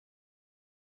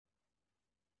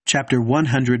Chapter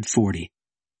 140.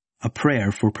 A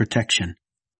Prayer for Protection.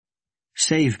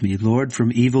 Save me, Lord,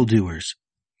 from evildoers.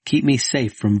 Keep me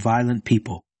safe from violent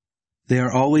people. They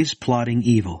are always plotting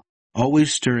evil,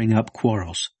 always stirring up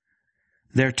quarrels.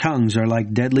 Their tongues are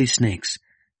like deadly snakes.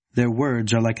 Their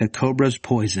words are like a cobra's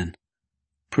poison.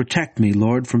 Protect me,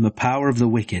 Lord, from the power of the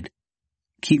wicked.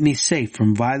 Keep me safe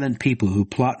from violent people who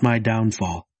plot my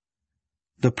downfall.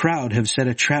 The proud have set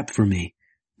a trap for me.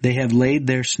 They have laid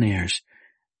their snares,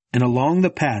 and along the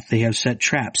path they have set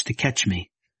traps to catch me.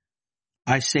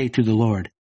 I say to the Lord,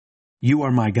 You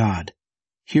are my God.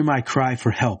 Hear my cry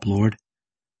for help, Lord.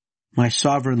 My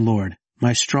sovereign Lord,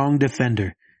 my strong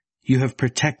defender, you have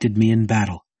protected me in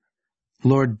battle.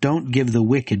 Lord, don't give the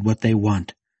wicked what they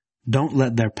want. Don't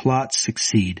let their plots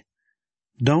succeed.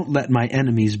 Don't let my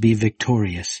enemies be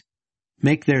victorious.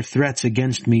 Make their threats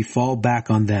against me fall back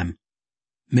on them.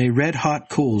 May red-hot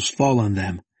coals fall on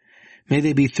them. May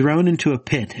they be thrown into a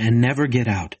pit and never get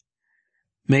out.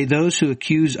 May those who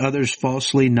accuse others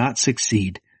falsely not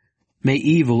succeed. May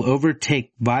evil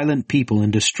overtake violent people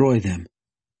and destroy them.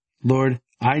 Lord,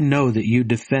 I know that you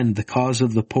defend the cause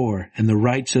of the poor and the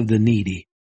rights of the needy.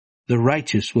 The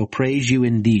righteous will praise you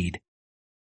indeed.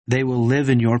 They will live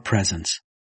in your presence.